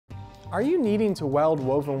Are you needing to weld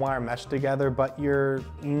woven wire mesh together, but you're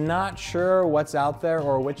not sure what's out there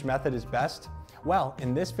or which method is best? Well,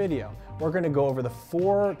 in this video, we're going to go over the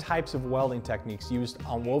 4 types of welding techniques used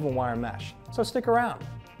on woven wire mesh. So stick around.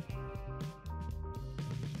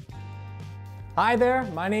 Hi there,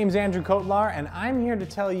 my name's Andrew Kotlar, and I'm here to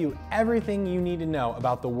tell you everything you need to know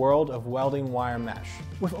about the world of welding wire mesh.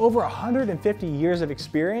 With over 150 years of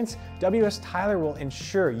experience, W.S. Tyler will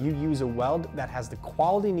ensure you use a weld that has the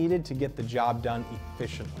quality needed to get the job done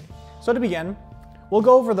efficiently. So to begin, we'll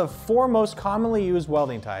go over the 4 most commonly used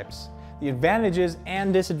welding types, the advantages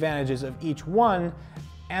and disadvantages of each one,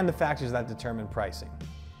 and the factors that determine pricing.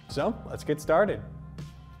 So let's get started.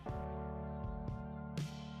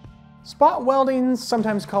 Spot welding,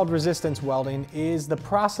 sometimes called resistance welding, is the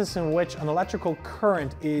process in which an electrical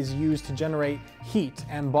current is used to generate heat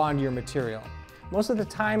and bond your material. Most of the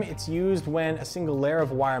time it's used when a single layer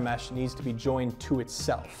of wire mesh needs to be joined to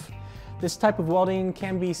itself. This type of welding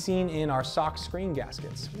can be seen in our SOC screen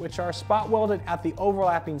gaskets, which are spot welded at the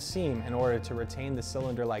overlapping seam in order to retain the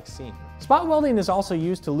cylinder-like seam. Spot welding is also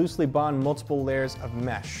used to loosely bond multiple layers of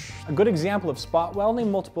mesh. A good example of spot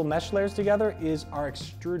welding multiple mesh layers together is our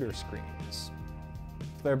extruder screens.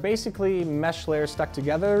 They're basically mesh layers stuck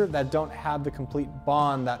together that don't have the complete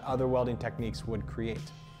bond that other welding techniques would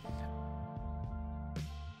create.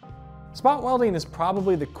 Spot welding is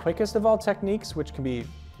probably the quickest of all techniques, which can be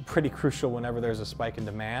pretty crucial whenever there's a spike in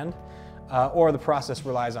demand, or the process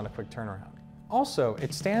relies on a quick turnaround. Also,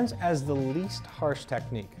 it stands as the least harsh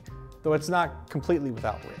technique, though it's not completely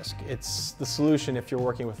without risk. It's the solution if you're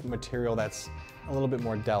working with material that's a little bit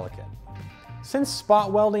more delicate. Since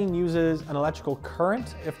spot welding uses an electrical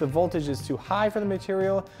current, if the voltage is too high for the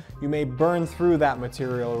material, you may burn through that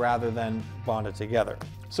material rather than bond it together.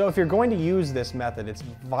 So if you're going to use this method, it's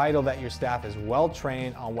vital that your staff is well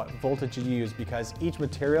trained on what voltage you use because each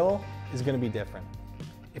material is going to be different.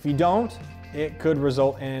 If you don't, it could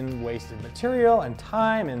result in wasted material and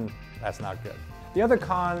time, and that's not good. The other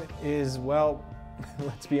con is, well,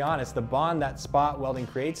 let's be honest, the bond that spot welding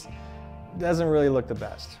creates doesn't really look the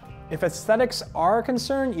best. If aesthetics are a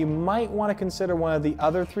concern, you might want to consider one of the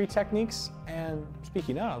other 3 techniques, and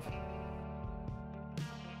speaking of,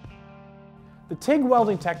 the TIG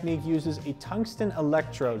welding technique uses a tungsten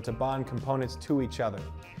electrode to bond components to each other.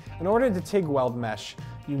 In order to TIG weld mesh,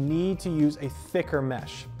 you need to use a thicker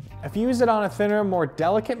mesh. If you use it on a thinner, more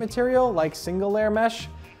delicate material like single layer mesh,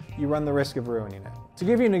 you run the risk of ruining it. To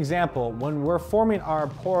give you an example, when we're forming our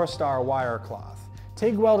Porostar wire cloth,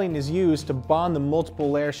 TIG welding is used to bond the multiple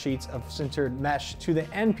layer sheets of sintered mesh to the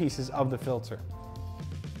end pieces of the filter.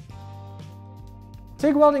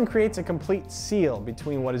 TIG welding creates a complete seal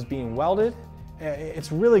between what is being welded.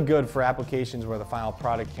 It's really good for applications where the final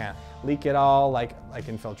product can't leak at all, like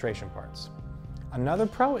in filtration parts. Another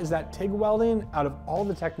pro is that TIG welding, out of all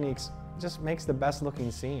the techniques, just makes the best looking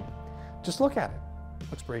seam. Just look at it.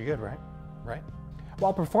 Looks pretty good, right?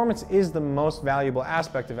 While performance is the most valuable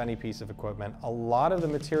aspect of any piece of equipment, a lot of the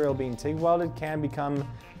material being TIG welded can become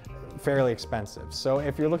fairly expensive. So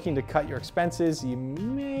if you're looking to cut your expenses, you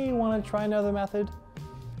may want to try another method.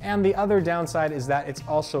 And the other downside is that it's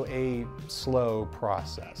also a slow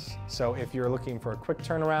process. So if you're looking for a quick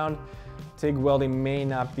turnaround, TIG welding may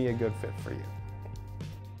not be a good fit for you.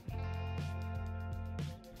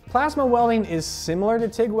 Plasma welding is similar to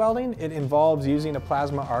TIG welding. It involves using a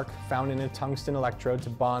plasma arc found in a tungsten electrode to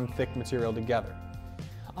bond thick material together.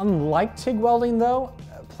 Unlike TIG welding though,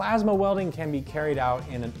 plasma welding can be carried out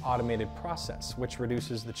in an automated process, which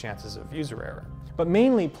reduces the chances of user error. But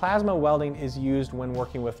mainly, plasma welding is used when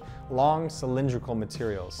working with long cylindrical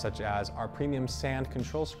materials, such as our premium sand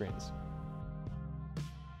control screens.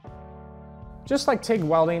 Just like TIG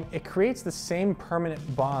welding, it creates the same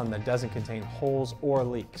permanent bond that doesn't contain holes or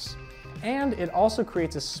leaks. And it also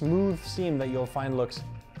creates a smooth seam that you'll find looks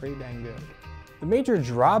pretty dang good. The major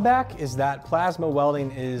drawback is that plasma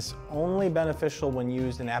welding is only beneficial when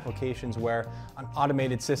used in applications where an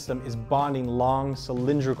automated system is bonding long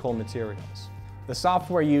cylindrical materials. The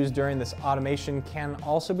software used during this automation can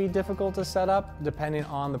also be difficult to set up depending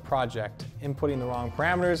on the project. Inputting the wrong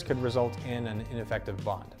parameters could result in an ineffective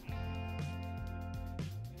bond.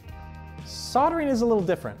 Soldering is a little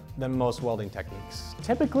different than most welding techniques.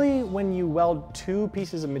 Typically, when you weld 2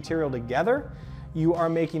 pieces of material together, you are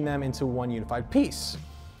making them into one unified piece.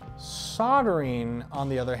 Soldering, on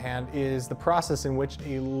the other hand, is the process in which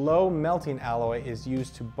a low melting alloy is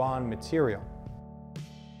used to bond material.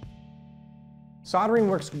 Soldering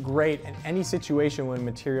works great in any situation when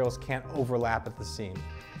materials can't overlap at the seam.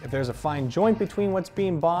 If there's a fine joint between what's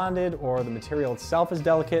being bonded or the material itself is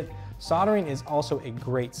delicate, soldering is also a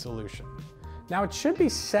great solution. Now, it should be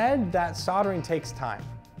said that soldering takes time.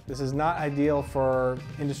 This is not ideal for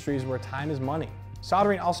industries where time is money.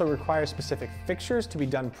 Soldering also requires specific fixtures to be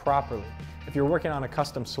done properly. If you're working on a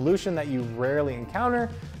custom solution that you rarely encounter,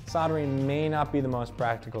 soldering may not be the most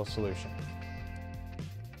practical solution.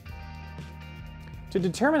 To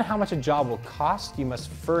determine how much a job will cost, you must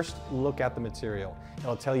first look at the material.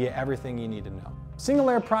 It'll tell you everything you need to know. Single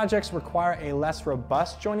layer projects require a less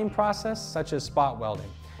robust joining process, such as spot welding,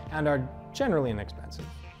 and are generally inexpensive.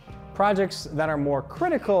 Projects that are more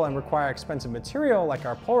critical and require expensive material, like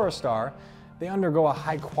our Porostar, they undergo a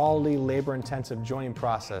high quality, labor intensive joining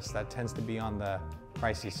process that tends to be on the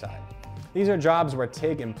pricey side. These are jobs where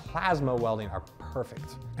TIG and plasma welding are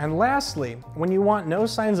perfect. And lastly, when you want no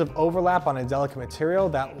signs of overlap on a delicate material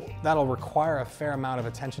that'll require a fair amount of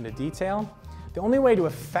attention to detail, the only way to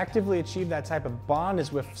effectively achieve that type of bond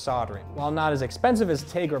is with soldering. While not as expensive as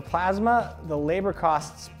TIG or plasma, the labor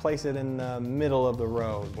costs place it in the middle of the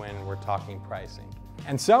road when we're talking pricing.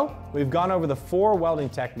 And so, we've gone over the 4 welding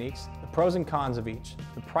techniques, the pros and cons of each,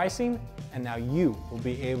 the pricing, and now you will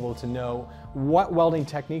be able to know what welding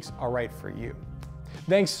techniques are right for you.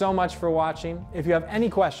 Thanks so much for watching. If you have any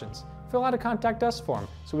questions, fill out a contact us form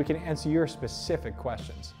so we can answer your specific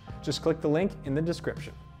questions. Just click the link in the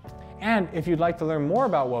description. And if you'd like to learn more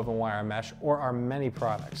about woven wire mesh or our many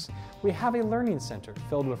products, we have a learning center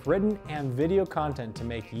filled with written and video content to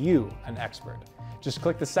make you an expert. Just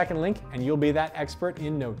click the second link and you'll be that expert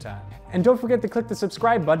in no time. And don't forget to click the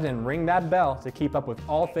subscribe button and ring that bell to keep up with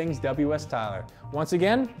all things WS Tyler. Once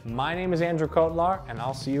again, my name is Andrew Kotlar, and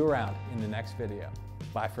I'll see you around in the next video.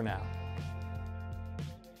 Bye for now.